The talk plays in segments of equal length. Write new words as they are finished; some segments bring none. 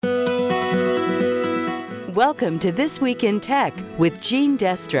Welcome to This Week in Tech with Gene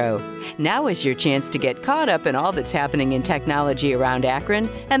Destro. Now is your chance to get caught up in all that's happening in technology around Akron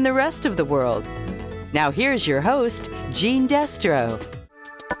and the rest of the world. Now here's your host, Gene Destro.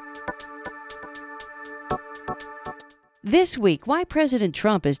 This week, why President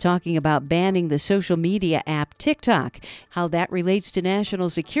Trump is talking about banning the social media app TikTok, how that relates to national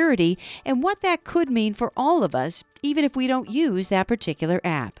security, and what that could mean for all of us, even if we don't use that particular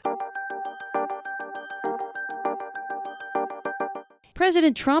app.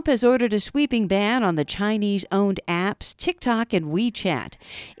 President Trump has ordered a sweeping ban on the Chinese-owned apps TikTok and WeChat.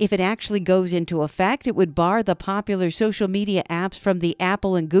 If it actually goes into effect, it would bar the popular social media apps from the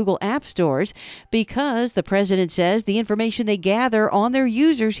Apple and Google app stores because the president says the information they gather on their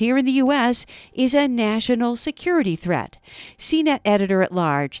users here in the U.S. is a national security threat. CNET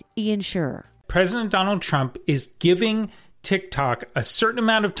editor-at-large, Ian Sherr. President Donald Trump is giving TikTok a certain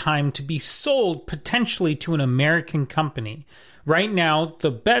amount of time to be sold potentially to an American company. Right now, the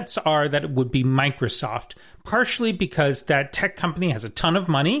bets are that it would be Microsoft, partially because that tech company has a ton of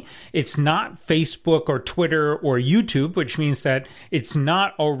money. It's not Facebook or Twitter or YouTube, which means that it's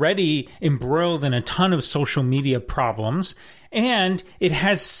not already embroiled in a ton of social media problems. And it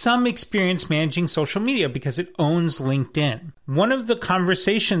has some experience managing social media because it owns LinkedIn. One of the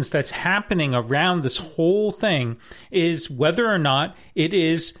conversations that's happening around this whole thing is whether or not it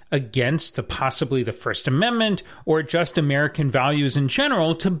is against possibly the First Amendment or just American values in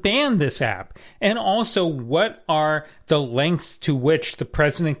general to ban this app. And also, what are the lengths to which the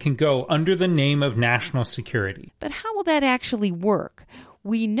president can go under the name of national security? But how will that actually work?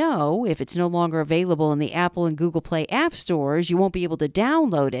 We know if it's no longer available in the Apple and Google Play app stores, you won't be able to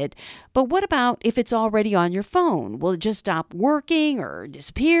download it. But what about if it's already on your phone? Will it just stop working or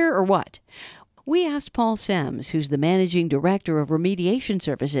disappear or what? We asked Paul Sems, who's the managing director of remediation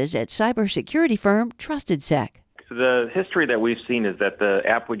services at cybersecurity firm TrustedSec. The history that we've seen is that the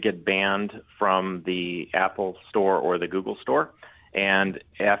app would get banned from the Apple Store or the Google Store. And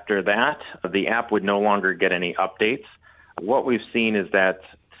after that, the app would no longer get any updates. What we've seen is that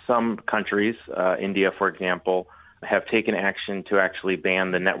some countries, India, for example, have taken action to actually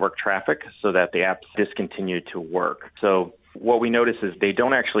ban the network traffic so that the apps discontinue to work. So what we notice is they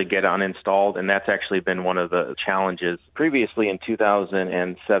don't actually get uninstalled, and that's actually been one of the challenges. Previously, in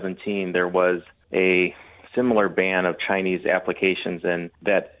 2017, there was a similar ban of Chinese applications, and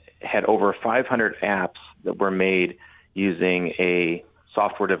that had over 500 apps that were made using a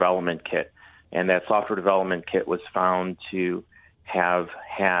software development kit. And that software development kit was found to have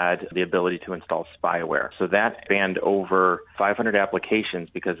had the ability to install spyware. So that banned over 500 applications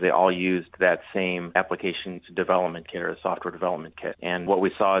because they all used that same application development kit or software development kit. And what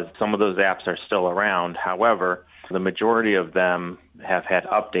we saw is some of those apps are still around. However, the majority of them have had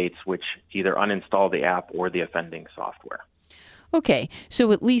updates which either uninstall the app or the offending software. Okay,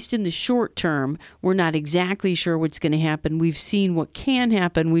 so at least in the short term, we're not exactly sure what's going to happen. We've seen what can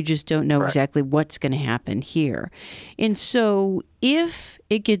happen. We just don't know Correct. Exactly what's going to happen here. And so if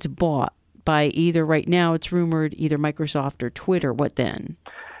it gets bought by either, right now it's rumored, either Microsoft or Twitter, what then?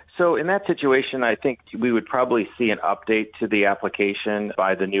 So in that situation, I think we would probably see an update to the application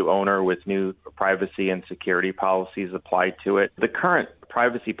by the new owner with new privacy and security policies applied to it. The current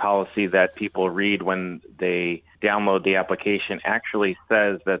privacy policy that people read when they download the application actually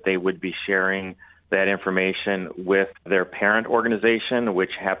says that they would be sharing that information with their parent organization,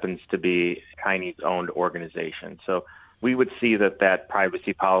 which happens to be a Chinese-owned organization. So we would see that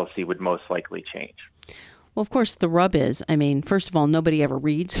privacy policy would most likely change. Well, of course, the rub is, first of all, nobody ever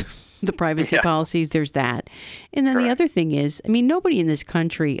reads the privacy policies. There's that. And then Correct. The other thing is, nobody in this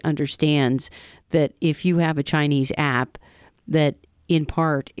country understands that if you have a Chinese app, that in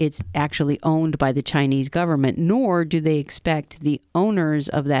part it's actually owned by the Chinese government, nor do they expect the owners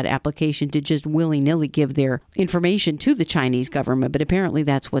of that application to just willy-nilly give their information to the Chinese government. But apparently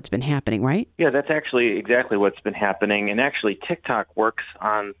that's what's been happening, right? Yeah, that's actually exactly what's been happening. And actually, TikTok works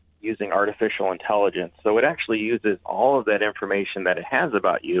on using artificial intelligence. So it actually uses all of that information that it has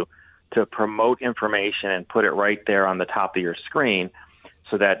about you to promote information and put it right there on the top of your screen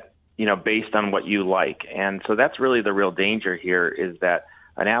so that, based on what you like. And so that's really the real danger here is that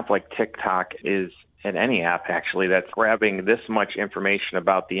an app like TikTok is, and any app actually, that's grabbing this much information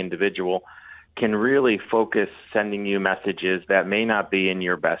about the individual can really focus sending you messages that may not be in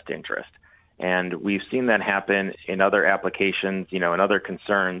your best interest. And we've seen that happen in other applications, and other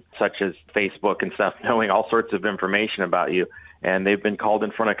concerns such as Facebook and stuff, knowing all sorts of information about you. And they've been called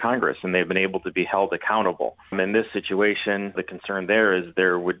in front of Congress and they've been able to be held accountable. In this situation, the concern there is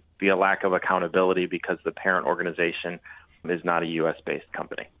there would be a lack of accountability because the parent organization is not a U.S.-based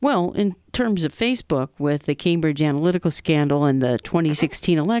company. Well, in terms of Facebook, with the Cambridge Analytica scandal and the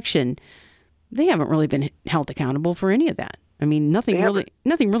 2016 election, they haven't really been held accountable for any of that. I mean, nothing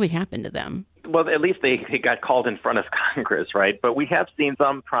really happened to them. Well, at least they got called in front of Congress, right? But we have seen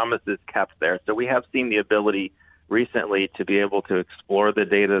some promises kept there. So we have seen the ability recently to be able to explore the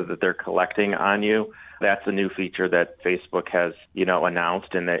data that they're collecting on you. That's a new feature that Facebook has,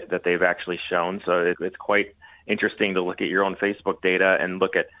 announced and that they've actually shown. So it's quite interesting to look at your own Facebook data and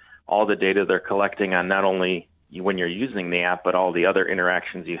look at all the data they're collecting on not only when you're using the app, but all the other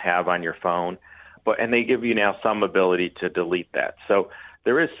interactions you have on your phone. And they give you now some ability to delete that. So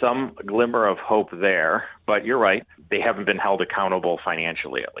there is some glimmer of hope there, but you're right. They haven't been held accountable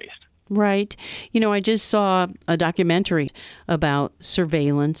financially, at least. Right. I just saw a documentary about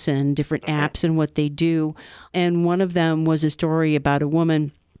surveillance and different apps and what they do. And one of them was a story about a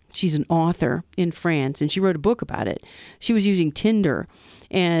woman. She's an author in France, and she wrote a book about it. She was using Tinder,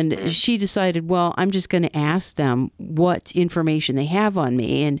 and she decided, well, I'm just going to ask them what information they have on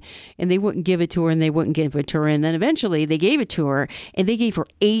me. And they wouldn't give it to her, and they wouldn't give it to her. And then eventually they gave it to her, and they gave her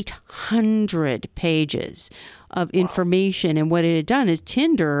 800 pages of information. And what it had done is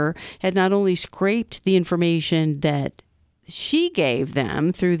Tinder had not only scraped the information that she gave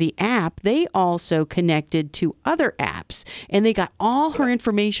them through the app, they also connected to other apps, and they got all her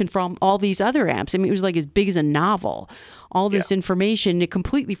information from all these other apps. I mean, it was like as big as a novel, all this information. It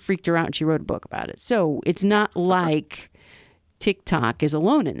completely freaked her out, and she wrote a book about it. So it's not like TikTok is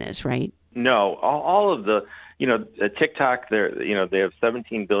alone in this, right? No, all of the, TikTok, they have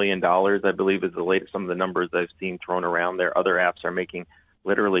 $17 billion, I believe, is the latest, some of the numbers I've seen thrown around there. Other apps are making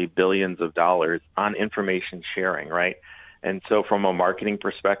literally billions of dollars on information sharing, right? And so from a marketing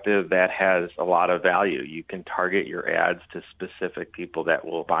perspective, that has a lot of value. You can target your ads to specific people that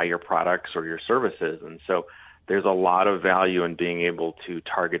will buy your products or your services. And so there's a lot of value in being able to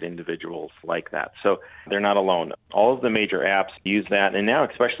target individuals like that. So they're not alone. All of the major apps use that. And now,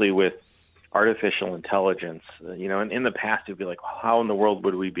 especially with artificial intelligence, in the past, you'd be like, well, how in the world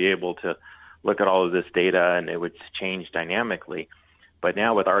would we be able to look at all of this data and it would change dynamically? But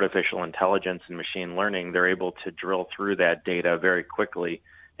now with artificial intelligence and machine learning, they're able to drill through that data very quickly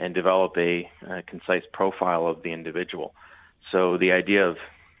and develop a concise profile of the individual. So the idea of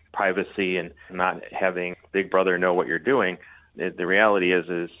privacy and not having Big Brother know what you're doing, the reality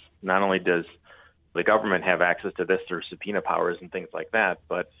is not only does the government have access to this through subpoena powers and things like that,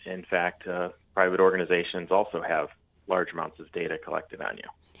 but in fact, private organizations also have large amounts of data collected on you.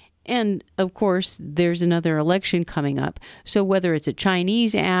 And, of course, there's another election coming up. So whether it's a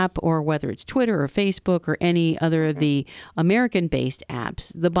Chinese app or whether it's Twitter or Facebook or any other of the American-based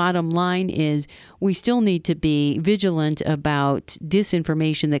apps, the bottom line is we still need to be vigilant about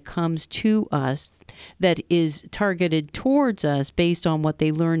disinformation that comes to us that is targeted towards us based on what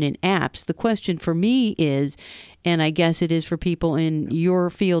they learn in apps. The question for me is, and I guess it is for people in your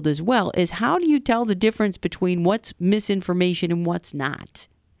field as well, is how do you tell the difference between what's misinformation and what's not?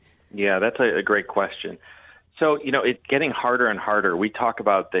 Yeah, that's a great question. So, it's getting harder and harder. We talk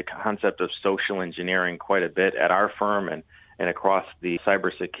about the concept of social engineering quite a bit at our firm and across the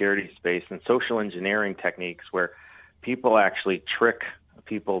cybersecurity space, and social engineering techniques where people actually trick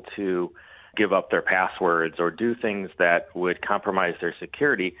people to give up their passwords or do things that would compromise their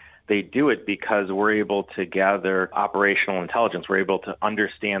security. They do it because we're able to gather operational intelligence. We're able to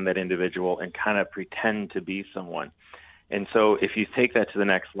understand that individual and kind of pretend to be someone. And so if you take that to the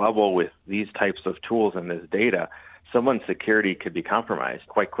next level with these types of tools and this data, someone's security could be compromised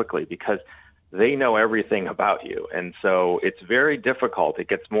quite quickly because they know everything about you. And so it's very difficult. It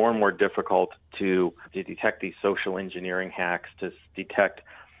gets more and more difficult to detect these social engineering hacks, to detect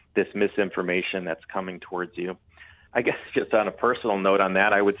this misinformation that's coming towards you. I guess just on a personal note on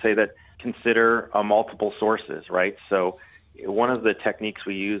that, I would say that consider multiple sources, right? So one of the techniques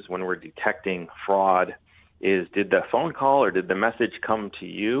we use when we're detecting fraud is, did the phone call or did the message come to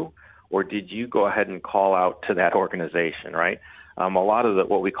you, or did you go ahead and call out to that organization, right? A lot of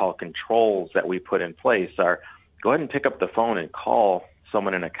what we call controls that we put in place are, go ahead and pick up the phone and call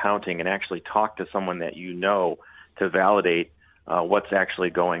someone in accounting and actually talk to someone that you know to validate what's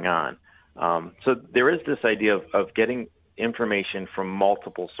actually going on. So there is this idea of getting information from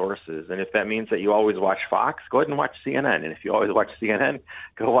multiple sources. And if that means that you always watch Fox, go ahead and watch CNN. And if you always watch CNN,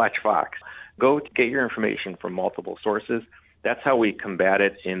 go watch Fox. Go get your information from multiple sources. That's how we combat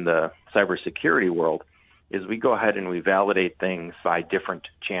it in the cybersecurity world, is we go ahead and we validate things by different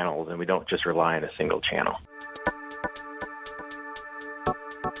channels, and we don't just rely on a single channel.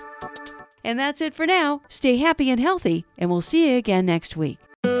 And that's it for now. Stay happy and healthy, and we'll see you again next week.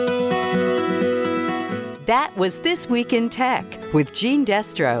 That was This Week in Tech with Gene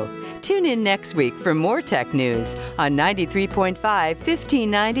Destro. Tune in next week for more tech news on 93.5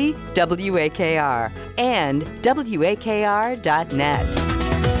 1590 WAKR and WAKR.net.